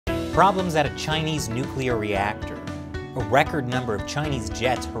Problems at a Chinese nuclear reactor. A record number of Chinese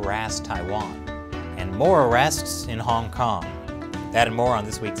jets harass Taiwan. And more arrests in Hong Kong. That and more on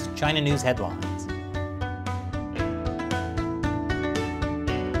this week's China News Headlines.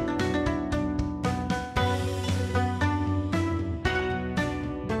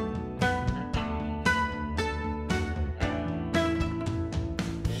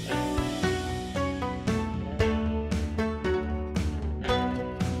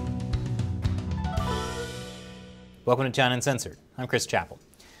 Welcome to China Uncensored. I'm Chris Chappell.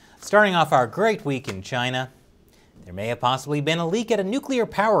 Starting off our great week in China, there may have possibly been a leak at a nuclear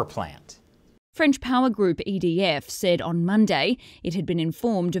power plant. French power group EDF said on Monday it had been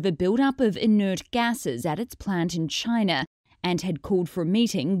informed of a build-up of inert gases at its plant in China and had called for a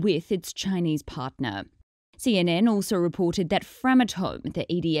meeting with its Chinese partner. CNN also reported that Framatome, the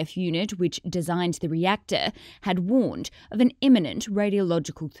EDF unit which designed the reactor, had warned of an imminent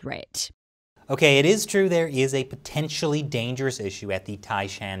radiological threat. Okay, it is true there is a potentially dangerous issue at the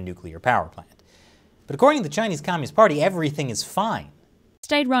Taishan nuclear power plant. But according to the Chinese Communist Party, everything is fine.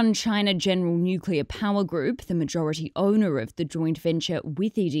 State-run China General Nuclear Power Group, the majority owner of the joint venture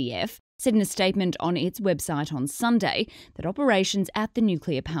with EDF, said in a statement on its website on Sunday that operations at the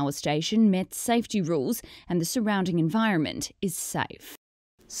nuclear power station met safety rules and the surrounding environment is safe.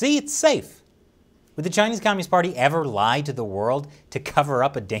 See, it's safe. Would the Chinese Communist Party ever lie to the world to cover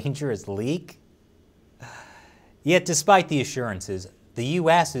up a dangerous leak? Yet, despite the assurances, the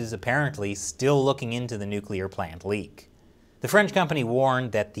U.S. is apparently still looking into the nuclear plant leak. The French company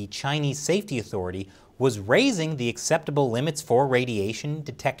warned that the Chinese Safety Authority was raising the acceptable limits for radiation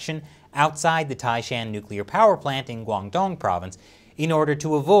detection outside the Taishan nuclear power plant in Guangdong province in order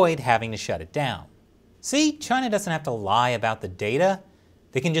to avoid having to shut it down. See, China doesn't have to lie about the data.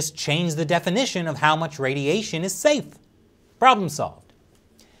 They can just change the definition of how much radiation is safe. Problem solved.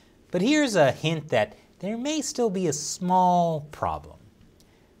 But here's a hint that there may still be a small problem.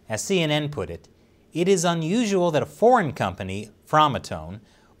 As CNN put it, it is unusual that a foreign company, Framatome,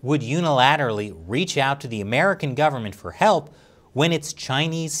 would unilaterally reach out to the American government for help when its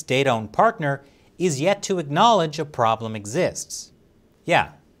Chinese state-owned partner is yet to acknowledge a problem exists.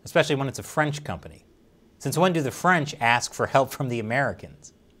 Yeah, especially when it's a French company. Since when do the French ask for help from the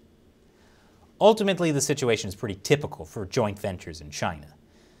Americans? Ultimately, the situation is pretty typical for joint ventures in China.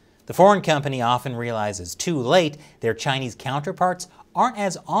 The foreign company often realizes too late their Chinese counterparts aren't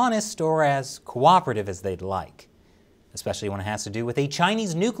as honest or as cooperative as they'd like, especially when it has to do with a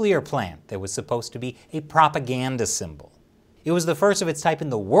Chinese nuclear plant that was supposed to be a propaganda symbol. It was the first of its type in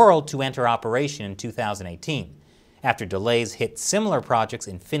the world to enter operation in 2018, after delays hit similar projects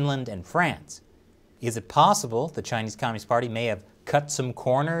in Finland and France. Is it possible the Chinese Communist Party may have cut some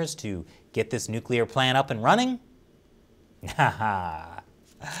corners to get this nuclear plant up and running? Haha.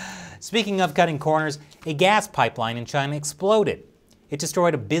 Speaking of cutting corners, a gas pipeline in China exploded. It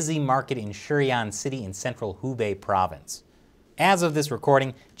destroyed a busy market in Shurian City in central Hubei province. As of this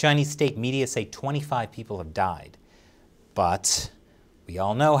recording, Chinese state media say 25 people have died. But we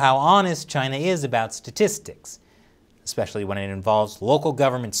all know how honest China is about statistics, especially when it involves local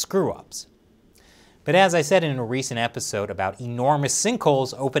government screw-ups. But as I said in a recent episode about enormous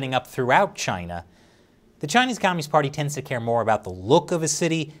sinkholes opening up throughout China, the Chinese Communist Party tends to care more about the look of a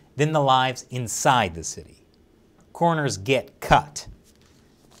city than the lives inside the city. Corners get cut.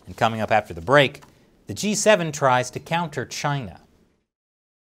 And coming up after the break, the G7 tries to counter China.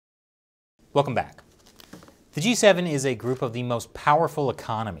 Welcome back. The G7 is a group of the most powerful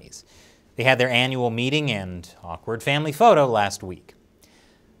economies. They had their annual meeting and awkward family photo last week.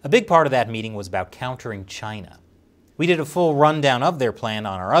 A big part of that meeting was about countering China. We did a full rundown of their plan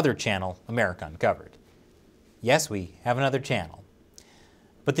on our other channel, America Uncovered. Yes, we have another channel.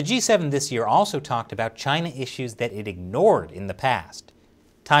 But the G7 this year also talked about China issues that it ignored in the past.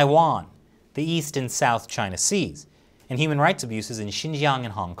 Taiwan, the East and South China Seas, and human rights abuses in Xinjiang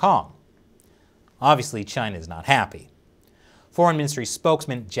and Hong Kong. Obviously, China is not happy. Foreign Ministry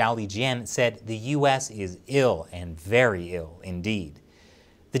spokesman Zhao Lijian said the U.S. is ill and very ill indeed.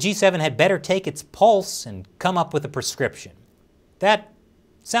 The G7 had better take its pulse and come up with a prescription. That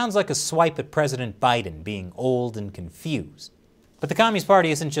sounds like a swipe at President Biden being old and confused. But the Communist Party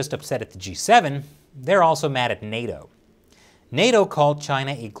isn't just upset at the G7, they're also mad at NATO. NATO called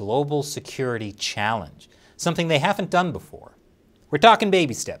China a global security challenge, something they haven't done before. We're talking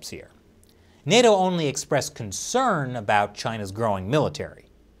baby steps here. NATO only expressed concern about China's growing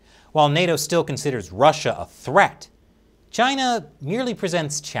military. While NATO still considers Russia a threat, China merely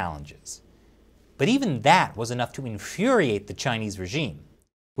presents challenges. But even that was enough to infuriate the Chinese regime,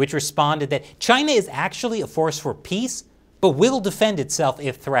 which responded that China is actually a force for peace, but will defend itself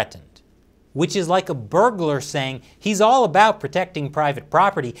if threatened, which is like a burglar saying he's all about protecting private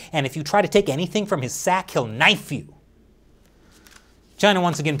property, and if you try to take anything from his sack, he'll knife you. China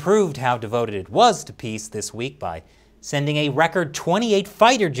once again proved how devoted it was to peace this week by sending a record 28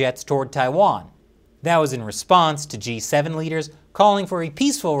 fighter jets toward Taiwan. That was in response to G7 leaders calling for a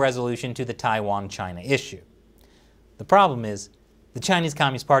peaceful resolution to the Taiwan-China issue. The problem is, the Chinese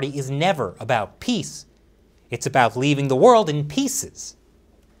Communist Party is never about peace. It's about leaving the world in pieces.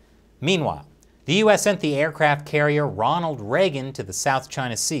 Meanwhile, the U.S. sent the aircraft carrier Ronald Reagan to the South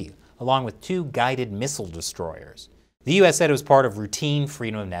China Sea, along with 2 guided missile destroyers. The U.S. said it was part of routine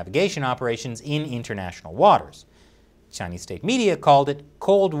freedom of navigation operations in international waters. Chinese state media called it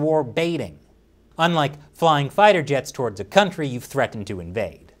Cold War baiting, unlike flying fighter jets towards a country you've threatened to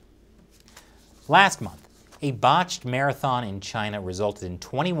invade. Last month, a botched marathon in China resulted in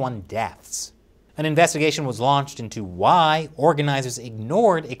 21 deaths. An investigation was launched into why organizers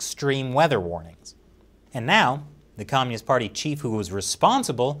ignored extreme weather warnings. And now, the Communist Party chief who was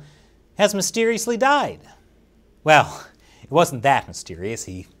responsible has mysteriously died. Well, it wasn't that mysterious.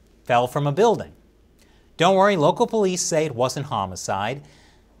 He fell from a building. Don't worry, local police say it wasn't homicide,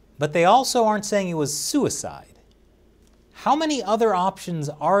 but they also aren't saying it was suicide. How many other options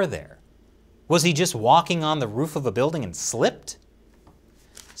are there? Was he just walking on the roof of a building and slipped?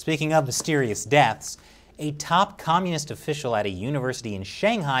 Speaking of mysterious deaths, a top communist official at a university in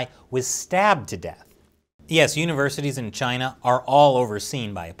Shanghai was stabbed to death. Yes, universities in China are all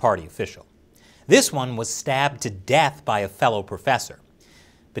overseen by a party official. This one was stabbed to death by a fellow professor.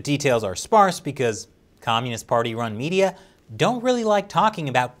 But details are sparse because Communist Party-run media don't really like talking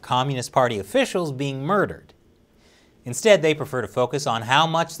about Communist Party officials being murdered. Instead, they prefer to focus on how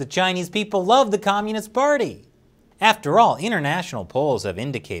much the Chinese people love the Communist Party. After all, international polls have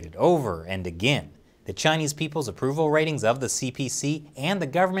indicated over and again that Chinese people's approval ratings of the CPC and the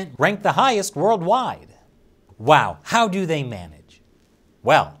government rank the highest worldwide. Wow, how do they manage?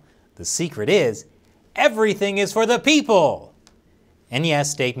 Well, the secret is, everything is for the people! And yes,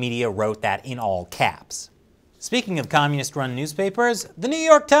 state media wrote that in all caps. Speaking of communist-run newspapers, the New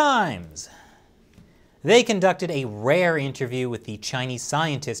York Times. They conducted a rare interview with the Chinese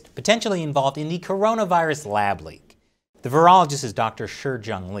scientist potentially involved in the coronavirus lab leak. The virologist is Dr. Shi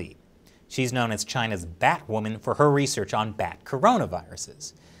Li. She's known as China's Batwoman for her research on bat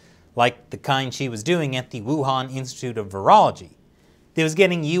coronaviruses, like the kind she was doing at the Wuhan Institute of Virology. That was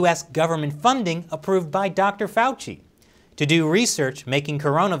getting U.S. government funding approved by Dr. Fauci to do research making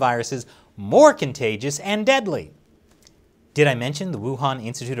coronaviruses more contagious and deadly. Did I mention the Wuhan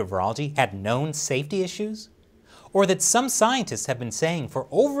Institute of Virology had known safety issues? Or that some scientists have been saying for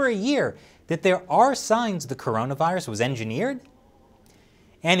over a year that there are signs the coronavirus was engineered?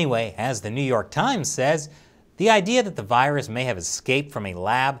 Anyway, as the New York Times says, the idea that the virus may have escaped from a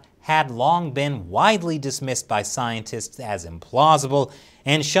lab had long been widely dismissed by scientists as implausible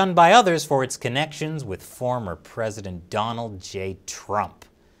and shunned by others for its connections with former President Donald J. Trump.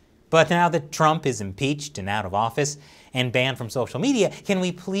 But now that Trump is impeached and out of office and banned from social media, can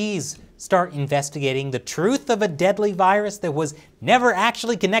we please start investigating the truth of a deadly virus that was never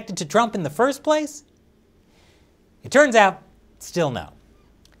actually connected to Trump in the first place? It turns out, still no.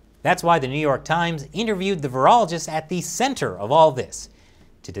 That's why the New York Times interviewed the virologist at the center of all this,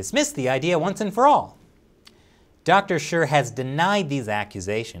 to dismiss the idea once and for all. Dr. Shi has denied these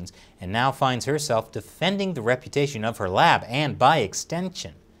accusations and now finds herself defending the reputation of her lab and, by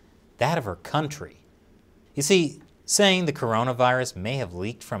extension, that of her country. You see, saying the coronavirus may have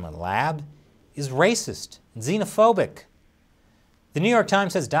leaked from a lab is racist and xenophobic. The New York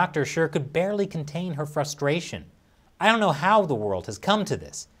Times says Dr. Shi could barely contain her frustration. I don't know how the world has come to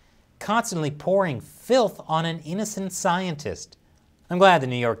this, constantly pouring filth on an innocent scientist. I'm glad the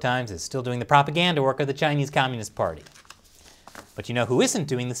New York Times is still doing the propaganda work of the Chinese Communist Party. But you know who isn't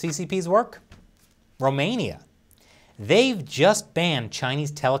doing the CCP's work? Romania. They've just banned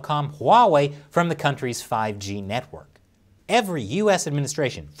Chinese telecom Huawei from the country's 5G network. Every U.S.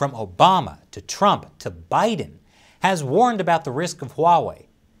 administration, from Obama to Trump to Biden, has warned about the risk of Huawei.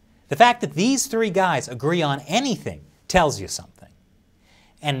 The fact that these 3 guys agree on anything tells you something.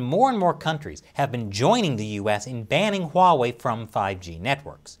 And more countries have been joining the U.S. in banning Huawei from 5G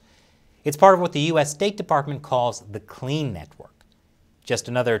networks. It's part of what the U.S. State Department calls the Clean Network. Just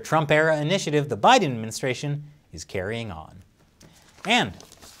another Trump-era initiative the Biden administration is carrying on. And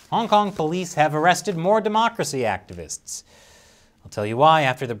Hong Kong police have arrested more democracy activists. I'll tell you why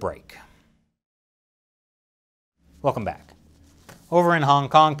after the break. Welcome back. Over in Hong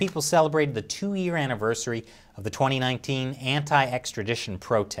Kong, people celebrated the 2-year anniversary of the 2019 anti-extradition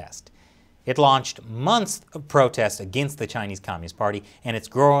protest. It launched months of protests against the Chinese Communist Party and its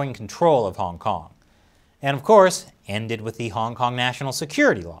growing control of Hong Kong. And of course, ended with the Hong Kong National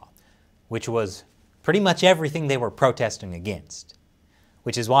Security Law, which was pretty much everything they were protesting against.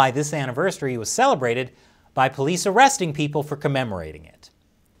 Which is why this anniversary was celebrated by police arresting people for commemorating it.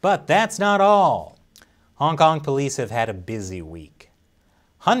 But that's not all. Hong Kong police have had a busy week.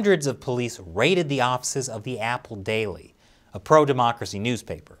 Hundreds of police raided the offices of the Apple Daily, a pro-democracy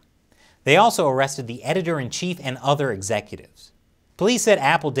newspaper. They also arrested the editor-in-chief and other executives. Police said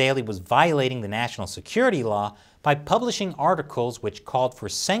Apple Daily was violating the national security law by publishing articles which called for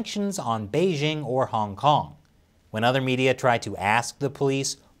sanctions on Beijing or Hong Kong. When other media tried to ask the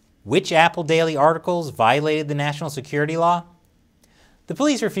police which Apple Daily articles violated the national security law, the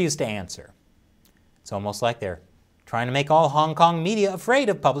police refused to answer. It's almost like they're trying to make all Hong Kong media afraid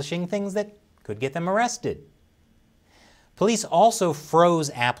of publishing things that could get them arrested. Police also froze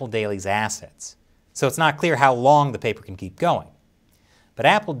Apple Daily's assets, so it's not clear how long the paper can keep going. But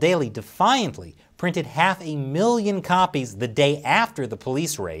Apple Daily defiantly printed 500,000 copies the day after the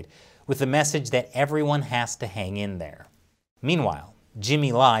police raid with the message that everyone has to hang in there. Meanwhile,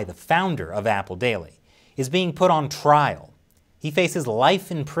 Jimmy Lai, the founder of Apple Daily, is being put on trial. He faces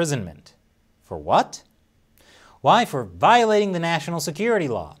life imprisonment. For what? Why, for violating the national security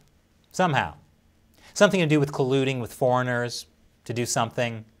law. Somehow. Something to do with colluding with foreigners to do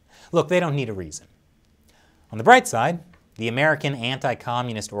something. Look, they don't need a reason. On the bright side, the American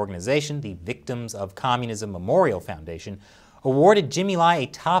anti-communist organization, the Victims of Communism Memorial Foundation, awarded Jimmy Lai a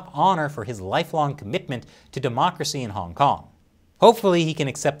top honor for his lifelong commitment to democracy in Hong Kong. Hopefully he can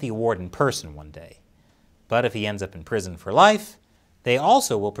accept the award in person one day. But if he ends up in prison for life, they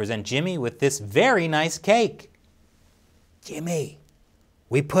also will present Jimmy with this very nice cake. Jimmy,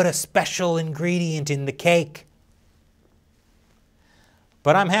 we put a special ingredient in the cake.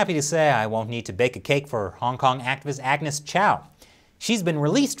 But I'm happy to say I won't need to bake a cake for Hong Kong activist Agnes Chow. She's been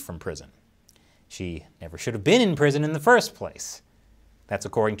released from prison. She never should have been in prison in the first place. That's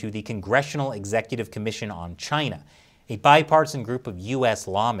according to the Congressional Executive Commission on China, a bipartisan group of U.S.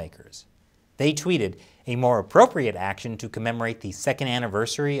 lawmakers. They tweeted, a more appropriate action to commemorate the second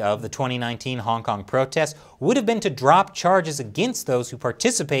anniversary of the 2019 Hong Kong protests would have been to drop charges against those who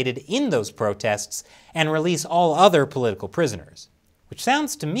participated in those protests and release all other political prisoners. Which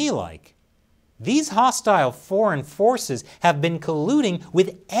sounds to me like these hostile foreign forces have been colluding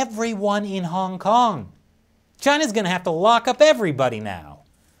with everyone in Hong Kong. China's going to have to lock up everybody now.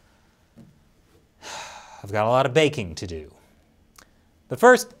 I've got a lot of baking to do. But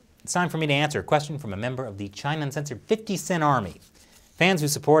first, it's time for me to answer a question from a member of the China Uncensored 50-Cent Army, fans who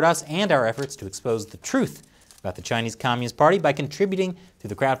support us and our efforts to expose the truth about the Chinese Communist Party by contributing through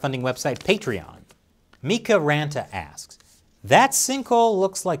the crowdfunding website Patreon. Mika Ranta asks, that sinkhole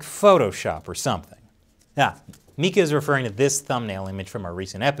looks like Photoshop or something. Mika is referring to this thumbnail image from our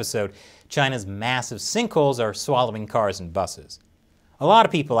recent episode, China's massive sinkholes are swallowing cars and buses. A lot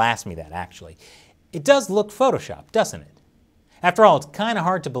of people ask me that, actually. It does look Photoshop, doesn't it? After all, it's kind of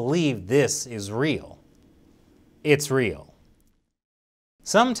hard to believe this is real. It's real.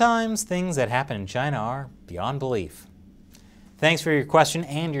 Sometimes things that happen in China are beyond belief. Thanks for your question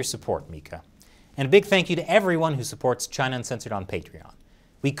and your support, Mika. And a big thank you to everyone who supports China Uncensored on Patreon.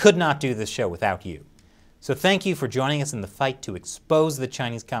 We could not do this show without you. So thank you for joining us in the fight to expose the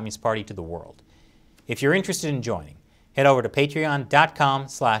Chinese Communist Party to the world. If you're interested in joining, head over to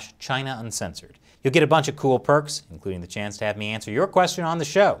patreon.com/China Uncensored. You'll get a bunch of cool perks, including the chance to have me answer your question on the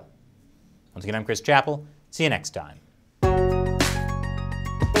show. Once again, I'm Chris Chappell. See you next time.